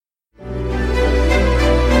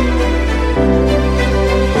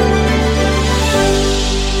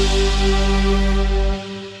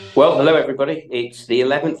Well, hello everybody. It's the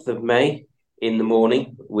 11th of May in the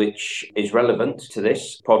morning, which is relevant to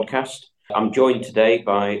this podcast. I'm joined today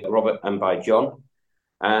by Robert and by John.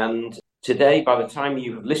 And today, by the time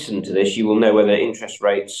you have listened to this, you will know whether interest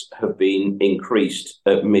rates have been increased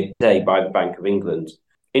at midday by the Bank of England.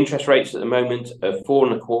 Interest rates at the moment are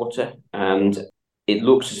 4.25%, and it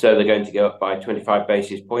looks as though they're going to go up by 25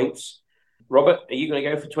 basis points. Robert, are you going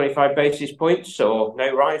to go for 25 basis points or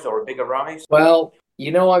no rise or a bigger rise? Well,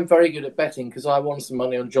 you know I'm very good at betting because I won some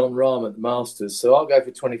money on John Rahm at the Masters, so I'll go for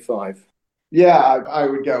 25. Yeah, I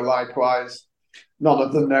would go likewise. None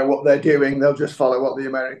of them know what they're doing. They'll just follow what the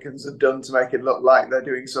Americans have done to make it look like they're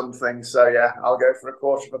doing something. So, yeah, I'll go for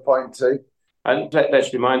 1/4 point too. And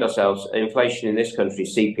let's remind ourselves, inflation in this country,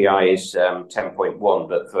 CPI is 10.1,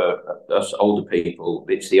 but for us older people,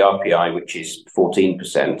 it's the RPI, which is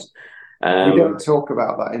 14%. We don't talk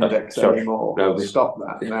about that index anymore. No, stop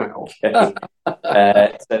that now.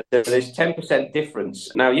 So there's 10%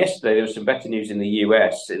 difference. Now, yesterday there was some better news in the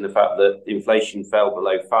US in the fact that inflation fell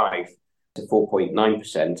below 5 to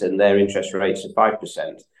 4.9%, and their interest rates are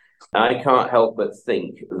 5%. I can't help but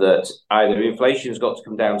think that either inflation's got to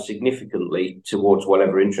come down significantly towards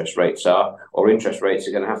whatever interest rates are, or interest rates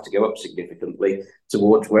are going to have to go up significantly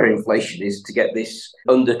towards where inflation is to get this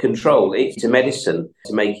under control. It's a medicine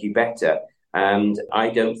to make you better. And I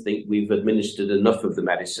don't think we've administered enough of the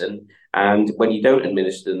medicine. And when you don't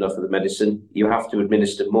administer enough of the medicine, you have to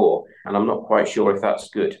administer more. And I'm not quite sure if that's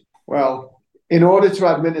good. Well, in order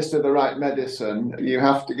to administer the right medicine, you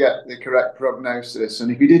have to get the correct prognosis. And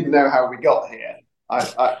if you didn't know how we got here,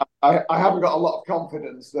 I haven't got a lot of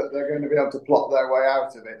confidence that they're going to be able to plot their way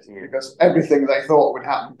out of it, because everything they thought would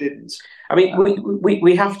happen didn't. I mean,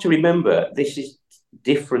 we have to remember this is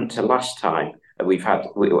different to last time we've had,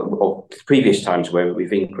 or previous times where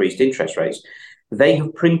we've increased interest rates. They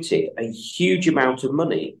have printed a huge amount of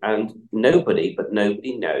money, and nobody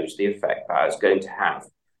knows the effect that is going to have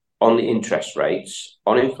on the interest rates,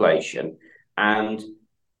 on inflation, and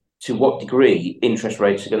to what degree interest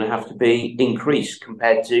rates are going to have to be increased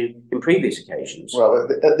compared to in previous occasions. Well,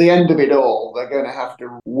 at the end of it all, they're going to have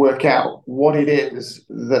to work out what it is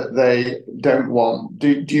that they don't want.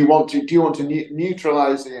 Do you want to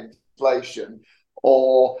neutralise the inflation,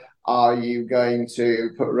 or are you going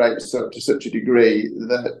to put rates up to such a degree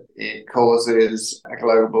that it causes a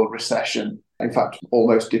global recession, in fact,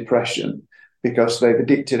 almost depression? Because they've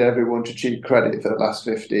addicted everyone to cheap credit for the last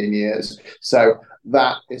 15 years. So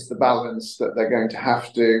that is the balance that they're going to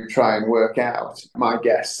have to try and work out. My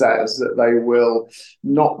guess says that they will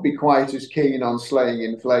not be quite as keen on slaying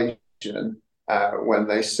inflation when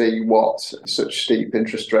they see what such steep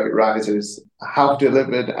interest rate rises have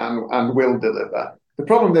delivered and will deliver. The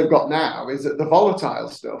problem they've got now is that the volatile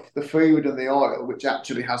stuff, the food and the oil, which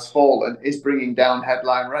actually has fallen, is bringing down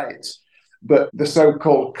headline rates. But the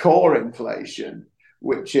so-called core inflation,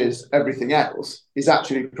 which is everything else, is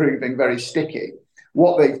actually proving very sticky.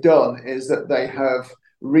 What they've done is that they have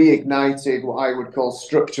reignited what I would call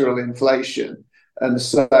structural inflation. And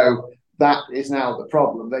so that is now the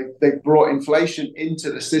problem. They've brought inflation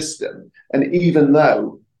into the system. And even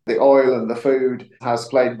though the oil and the food has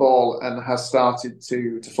played ball and has started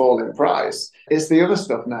to fall in price, it's the other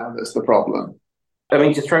stuff now that's the problem. I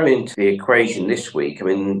mean, to throw into the equation this week, I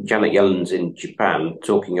mean, Janet Yellen's in Japan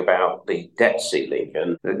talking about the debt ceiling,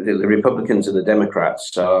 and the Republicans and the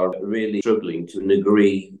Democrats are really struggling to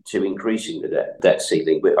agree to increasing the debt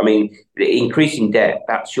ceiling. But I mean, increasing debt,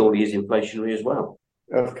 that surely is inflationary as well.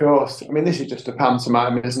 Of course. I mean, this is just a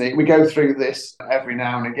pantomime, isn't it? We go through this every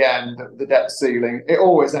now and again, the debt ceiling. It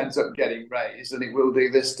always ends up getting raised, and it will do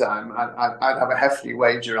this time. I'd have a hefty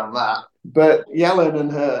wager on that. But Yellen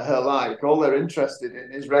and her like, all they're interested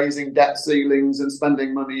in is raising debt ceilings and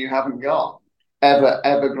spending money you haven't got.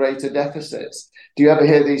 Ever greater deficits. Do you ever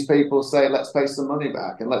hear these people say, let's pay some money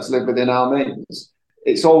back and let's live within our means?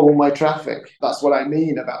 It's all one-way traffic. That's what I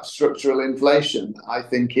mean about structural inflation. I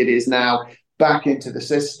think it is now back into the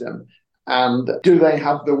system. And do they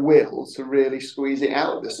have the will to really squeeze it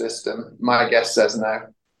out of the system? My guess says no.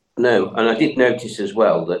 No, and I did notice as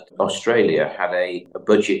well that Australia had a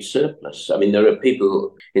budget surplus. I mean, there are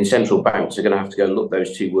people in central banks who are going to have to go and look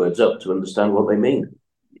those two words up to understand what they mean.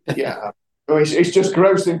 Yeah, well, it's just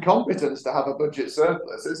gross incompetence to have a budget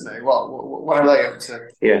surplus, isn't it? What are they up to?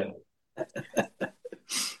 Yeah.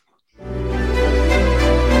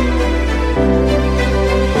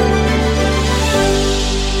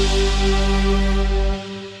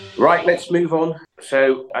 Right, let's move on.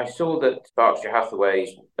 So I saw that Berkshire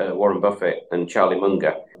Hathaway's Warren Buffett and Charlie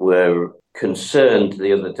Munger were concerned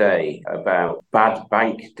the other day about bad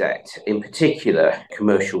bank debt, in particular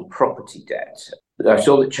commercial property debt. I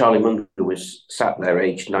saw that Charlie Munger was sat there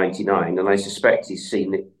aged 99, and I suspect he's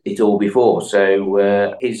seen it all before.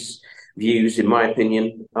 So his views, in my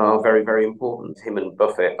opinion, are very, very important. Him and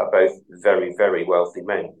Buffett are both very, very wealthy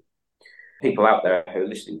men. People out there who are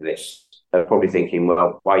listening to this are probably thinking,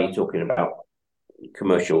 well, why are you talking about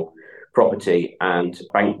commercial property and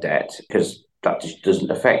bank debt? Because that just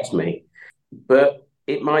doesn't affect me. But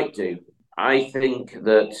it might do. I think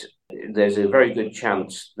that there's a very good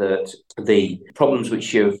chance that the problems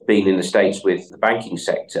which have been in the States with the banking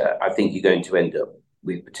sector, I think you're going to end up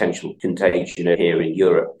with potential contagion here in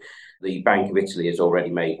Europe. The Bank of Italy has already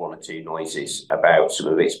made one or two noises about some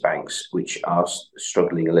of its banks, which are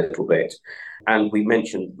struggling a little bit. And we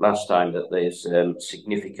mentioned last time that there's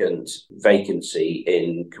significant vacancy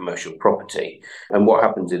in commercial property. And what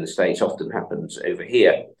happens in the States often happens over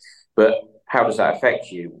here. But how does that affect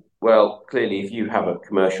you? Well, clearly, if you have a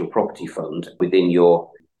commercial property fund within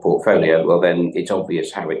your portfolio, well, then it's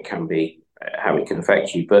obvious how it can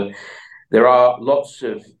affect you. But there are lots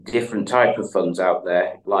of different type of funds out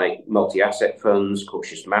there, like multi-asset funds,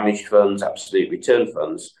 cautious managed funds, absolute return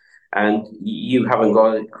funds, and you haven't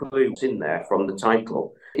got a clue what's in there from the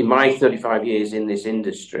title. In my 35 years in this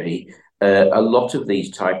industry, a lot of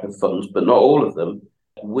these type of funds, but not all of them,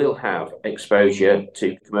 will have exposure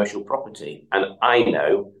to commercial property. And I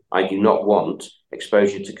know I do not want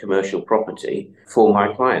exposure to commercial property for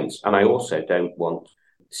my clients. And I also don't want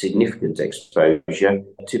significant exposure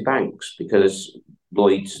to banks, because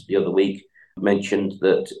Lloyd's the other week mentioned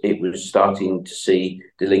that it was starting to see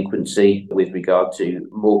delinquency with regard to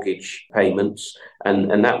mortgage payments.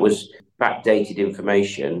 And that was backdated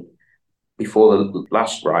information before the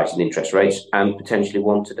last rise in interest rates and potentially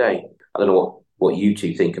one today. I don't know what you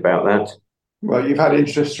two think about that. Well, you've had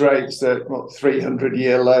interest rates at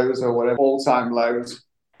 300-year lows or whatever, all-time lows.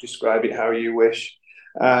 Describe it how you wish.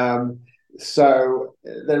 So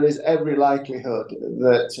there is every likelihood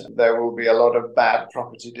that there will be a lot of bad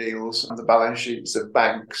property deals on the balance sheets of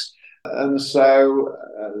banks. And so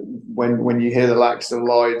when you hear the likes of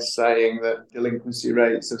Lloyd's saying that delinquency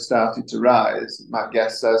rates have started to rise, my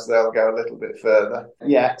guess says they'll go a little bit further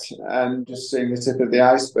yet. And just seeing the tip of the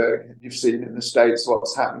iceberg, you've seen in the States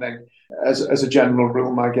what's happening. As a general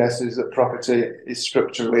rule, my guess is that property is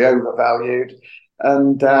structurally overvalued.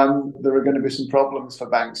 And there are going to be some problems for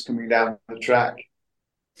banks coming down the track.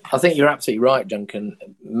 I think you're absolutely right, Duncan.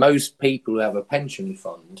 Most people who have a pension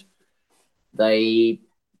fund, they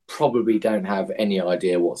probably don't have any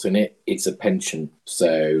idea what's in it. It's a pension,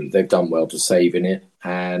 so they've done well to save in it.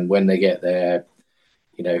 And when they get their,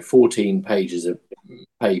 14 pages of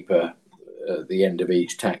paper at the end of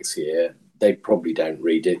each tax year, they probably don't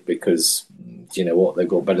read it because, you know what, they've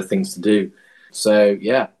got better things to do. So,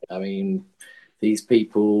 yeah, I mean, these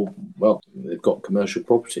people, well, they've got commercial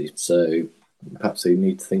property, so perhaps they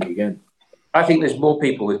need to think again. I think there's more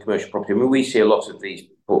people with commercial property. I mean, we see a lot of these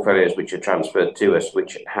portfolios which are transferred to us,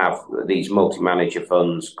 which have these multi-manager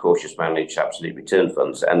funds, cautious managed, absolute return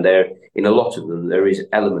funds, and there, in a lot of them, there is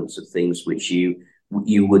elements of things which you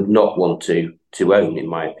would not want to own, in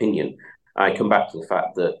my opinion. I come back to the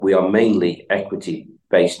fact that we are mainly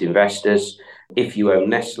equity-based investors. If you own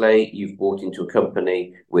Nestle, you've bought into a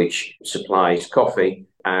company which supplies coffee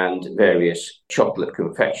and various chocolate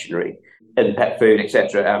confectionery and pet food,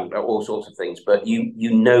 etc., and all sorts of things. But you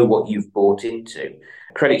know what you've bought into.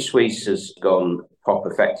 Credit Suisse has gone pop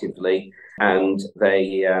effectively, and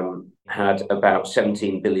they had about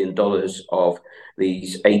 $17 billion of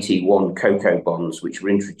these AT1 cocoa bonds, which were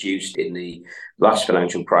introduced in the last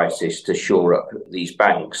financial crisis to shore up these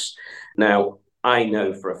banks. Now, I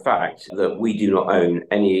know for a fact that we do not own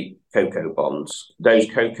any cocoa bonds. Those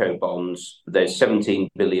cocoa bonds, there's 17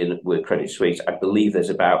 billion with Credit Suisse. I believe there's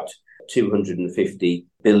about $250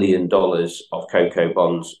 billion of cocoa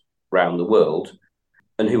bonds around the world.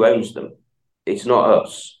 And who owns them? It's not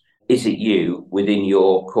us. Is it you within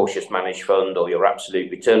your cautious managed fund or your absolute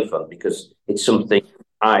return fund? Because it's something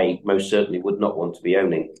I most certainly would not want to be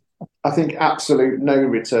owning. I think absolute no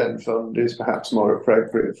return fund is perhaps more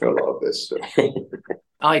appropriate for a lot of this stuff.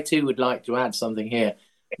 I too would like to add something here.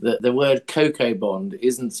 The word cocoa bond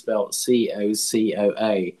isn't spelled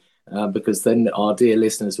COCOA, because then our dear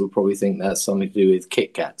listeners will probably think that's something to do with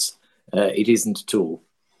Kit Kats. It isn't at all.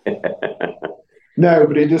 No,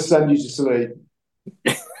 but it does send you to sleep.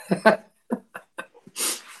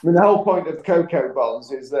 I mean, the whole point of cocoa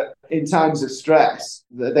bonds is that in times of stress,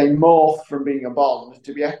 that they morph from being a bond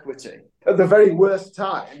to be equity. At the very worst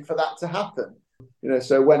time for that to happen.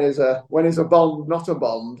 So when is a bond not a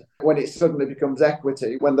bond? When it suddenly becomes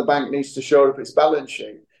equity, when the bank needs to shore up its balance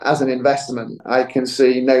sheet. As an investment, I can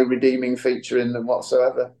see no redeeming feature in them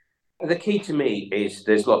whatsoever. The key to me is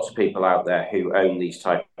there's lots of people out there who own these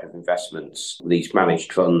type of investments, these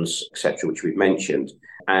managed funds, etc., which we've mentioned.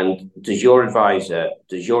 And does your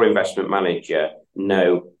investment manager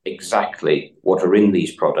know exactly what are in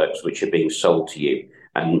these products which are being sold to you?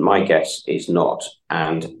 And my guess is not.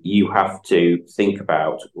 And you have to think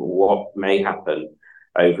about what may happen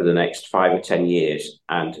over the next 5 or 10 years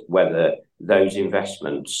and whether those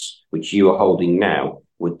investments which you are holding now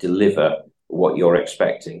would deliver what you're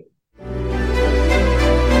expecting.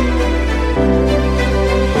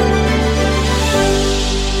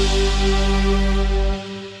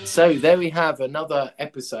 So there we have another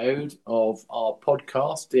episode of our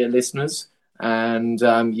podcast, dear listeners, and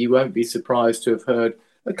you won't be surprised to have heard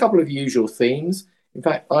a couple of usual themes. In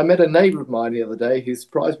fact, I met a neighbour of mine the other day who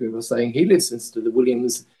surprised me by saying he listens to the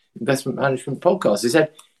Williams Investment Management podcast. He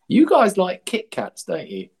said, "You guys like Kit Kats, don't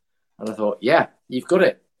you?" And I thought, yeah, you've got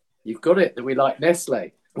it. You've got it, that we like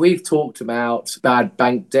Nestle. We've talked about bad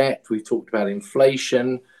bank debt. We've talked about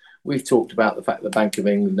inflation. We've talked about the fact the Bank of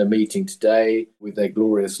England are meeting today with their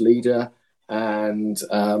glorious leader. And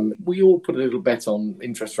we all put a little bet on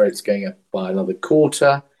interest rates going up by another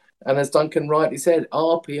quarter. And as Duncan rightly said,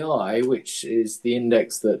 RPI, which is the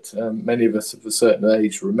index that many of us of a certain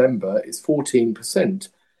age remember, is 14%.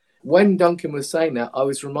 When Duncan was saying that, I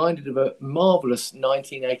was reminded of a marvellous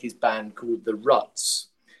 1980s band called The Ruts.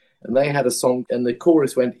 And they had a song, and the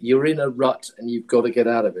chorus went, "You're in a rut and you've got to get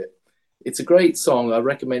out of it." It's a great song. I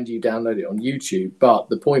recommend you download it on YouTube. But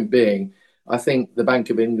the point being, I think the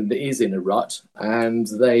Bank of England is in a rut, and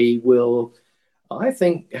they will, I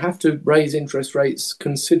think, have to raise interest rates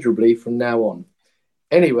considerably from now on.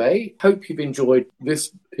 Anyway, hope you've enjoyed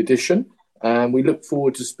this edition, and we look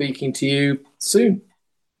forward to speaking to you soon.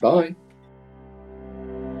 Bye.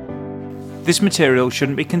 This material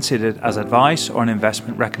shouldn't be considered as advice or an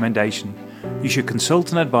investment recommendation. You should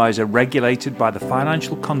consult an advisor regulated by the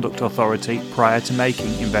Financial Conduct Authority prior to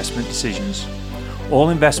making investment decisions. All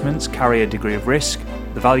investments carry a degree of risk.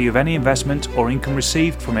 The value of any investment or income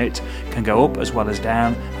received from it can go up as well as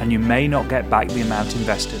down, and you may not get back the amount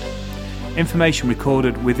invested. Information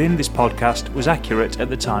recorded within this podcast was accurate at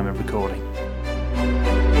the time of recording.